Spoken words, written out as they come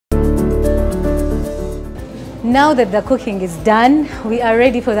Now that the cooking is done, we are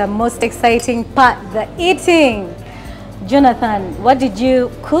ready for the most exciting part, the eating. Jonathan, what did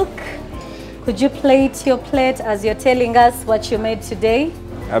you cook? Could you plate your plate as you're telling us what you made today?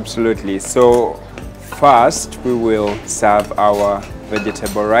 Absolutely. So first we will serve our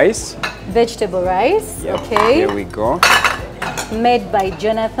vegetable rice. Vegetable rice, Yep. okay. Here we go. Made by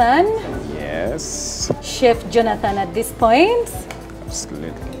Jonathan. Yes. Chef Jonathan at this point.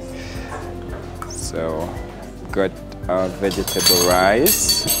 Absolutely. So got our vegetable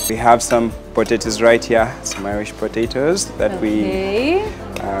rice. We have some potatoes right here, some Irish potatoes that we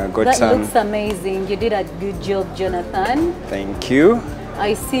got that some. looks amazing. You did a good job, Jonathan. Thank you.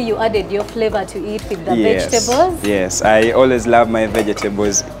 I see you added your flavor to it with the vegetables. Yes, I always love my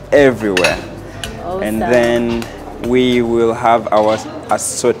vegetables everywhere. Awesome. And then we will have our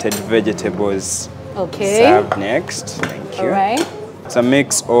assorted vegetables served next. Thank you. All right. It's a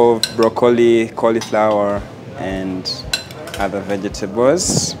mix of broccoli, cauliflower, and other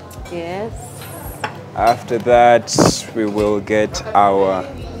vegetables. Yes. After that, we will get our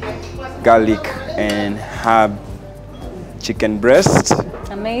garlic and herb chicken breast.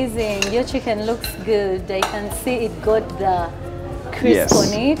 Amazing. Your chicken looks good. I can see it got the crisp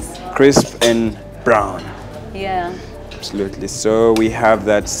on it. Crisp and brown. Yeah. Absolutely. So we have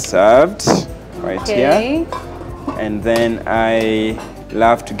that served right here. And then I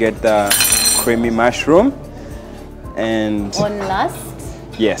love to get the creamy mushroom. And on last?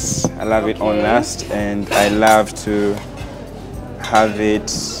 Yes, I love it on last, and I love to have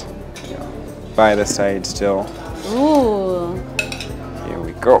it by the side still. Ooh. Here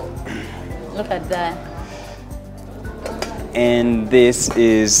we go. Look at that. And this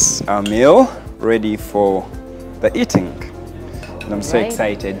is a meal ready for the eating. And I'm so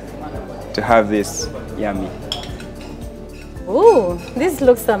excited to have this yummy. Ooh, this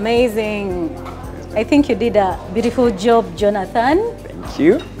looks amazing. I think you did a beautiful job, Jonathan. Thank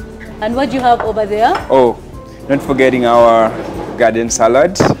you. And what do you have over there? Oh, not forgetting our garden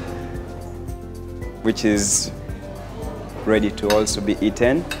salad, which is ready to also be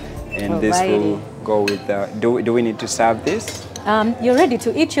eaten. And this will go with the... Do we need to serve this? You're ready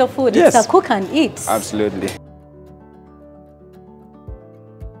to eat your food. Yes. It's a cook and eat. Absolutely.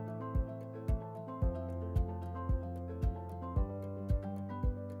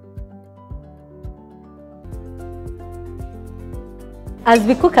 As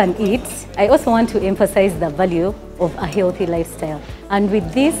we cook and eat, I also want to emphasize the value of a healthy lifestyle. And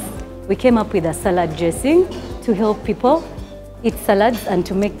with this, we came up with a salad dressing to help people eat salads and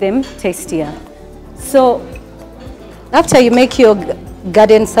to make them tastier. So, after you make your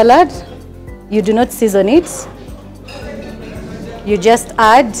garden salad, you do not season it. You just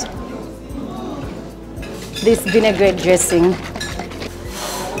add this vinaigrette dressing.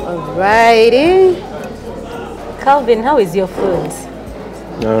 Alrighty. Calvin, how is your food?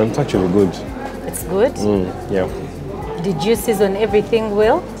 It's actually good. It's good? Yeah. Did you season everything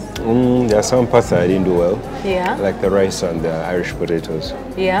well? There are some parts that I didn't do well. Yeah. Like the rice and the Irish potatoes.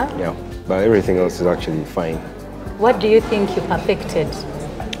 Yeah? Yeah. But everything else is actually fine. What do you think you perfected?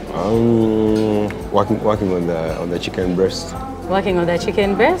 Working on the chicken breast. Working on the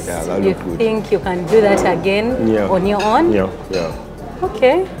chicken breast? Yeah, that you looked good. think you can do that again on your own? Yeah, yeah.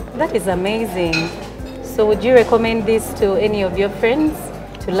 Okay, that is amazing. So would you recommend this to any of your friends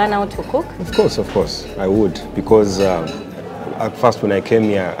to learn how to cook? Of course, I would. Because at first when I came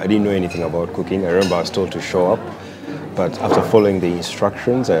here, I didn't know anything about cooking. I remember I was told to show up. But after following the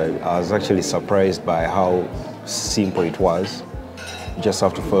instructions, I was actually surprised by how simple it was. You just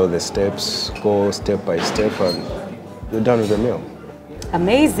have to follow the steps, go step by step, and you're done with the meal.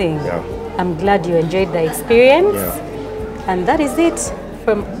 Amazing. Yeah. I'm glad you enjoyed the experience. Yeah. And that is it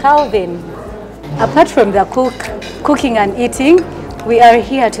from Calvin. Apart from the cooking and eating, we are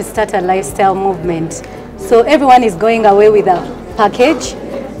here to start a lifestyle movement. So everyone is going away with a package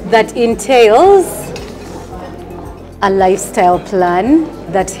that entails a lifestyle plan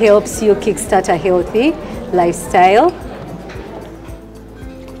that helps you kickstart a healthy lifestyle.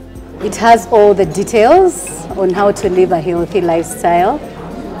 It has all the details on how to live a healthy lifestyle,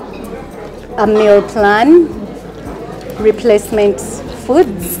 a meal plan, replacement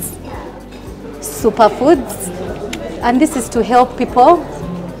foods, superfoods, and this is to help people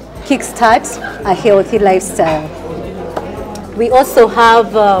kickstart a healthy lifestyle. We also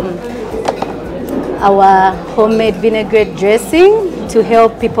have our homemade vinaigrette dressing to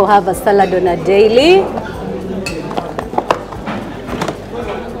help people have a salad on a daily,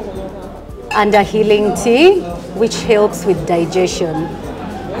 and a healing tea which helps with digestion.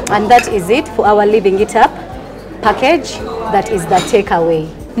 And that is it for our Living It Up package. That is the takeaway.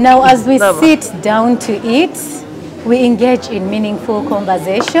 Now, as we sit down to eat, we engage in meaningful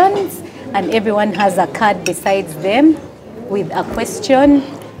conversations, and everyone has a card besides them with a question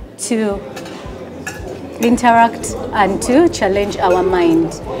to interact and to challenge our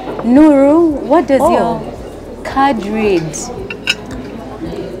mind. Nuru, what does your card read?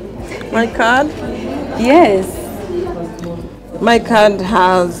 My card? Yes. My card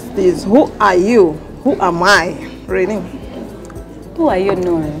has this, who are you? Who am I? Reading. Who are you,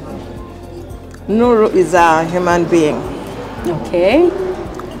 Nuru? Nuru is a human being. Okay.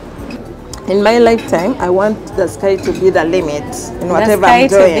 In my lifetime, I want the sky to be the limit in whatever I'm doing.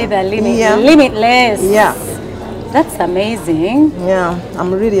 The sky to be the limit. Yeah. Limitless. Yeah. That's amazing. Yeah,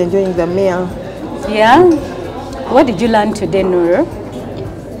 I'm really enjoying the meal. Yeah? What did you learn today, Nuru?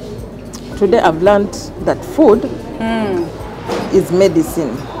 Today I've learned that food is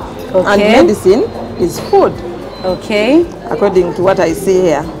medicine. Okay. And medicine is food. Okay. According to what I see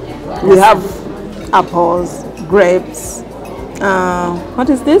here. We have apples, grapes, what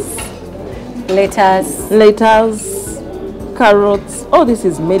is this? Lettuce, carrots. All this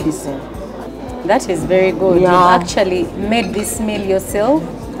is medicine. That is very good. Yeah. You actually made this meal yourself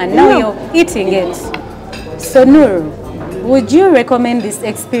and now you're eating it. So Nuru, would you recommend this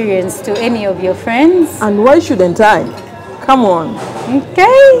experience to any of your friends? And why shouldn't I? Come on.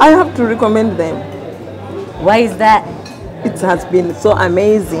 Okay. I have to recommend them. Why is that? It has been so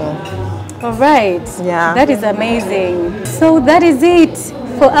amazing. All right. Yeah. That is amazing. So that is it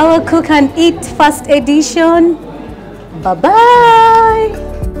for our Cook and Eat first edition. Bye-bye.